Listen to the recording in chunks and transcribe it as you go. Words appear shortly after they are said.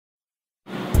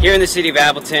Here in the city of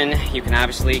Appleton, you can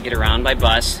obviously get around by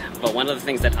bus, but one of the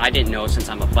things that I didn't know since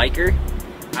I'm a biker,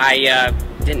 I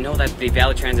didn't know that the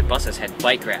Valley Transit buses had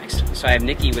bike racks. So I have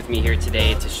Nikki with me here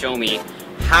today to show me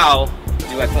how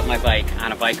do I put my bike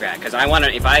on a bike rack, because I want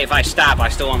to, if I stop, I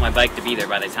still want my bike to be there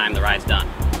by the time the ride's done.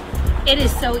 It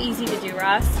is so easy to do,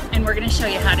 Ross, and we're going to show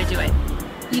you how to do it.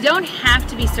 You don't have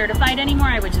to be certified anymore,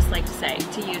 I would just like to say.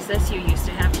 To use this, you used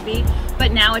to have to be,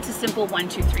 but now it's a simple 1,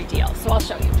 2, 3 deal. So I'll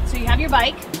show you. So you have your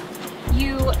bike.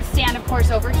 You stand, of course,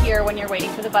 over here when you're waiting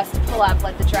for the bus to pull up.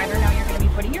 Let the driver know you're going to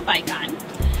be putting your bike on.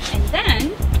 And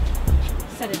then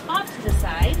set it off to the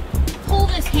side. Pull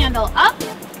this handle up.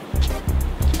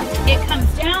 It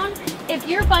comes down. If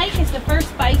your bike is the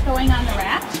first bike going on the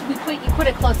rack, you put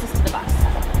it closest to the bus.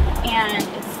 And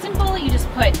it's simple. You just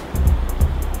put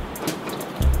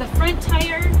the front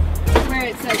tire where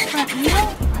it says front wheel,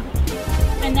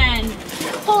 and then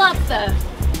pull up the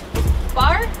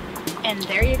bar, and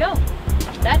there you go.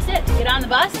 That's it. Get on the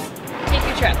bus, take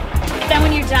your trip. Then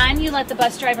when you're done, you let the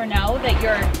bus driver know that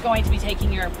you're going to be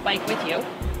taking your bike with you.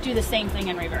 Do the same thing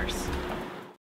in reverse.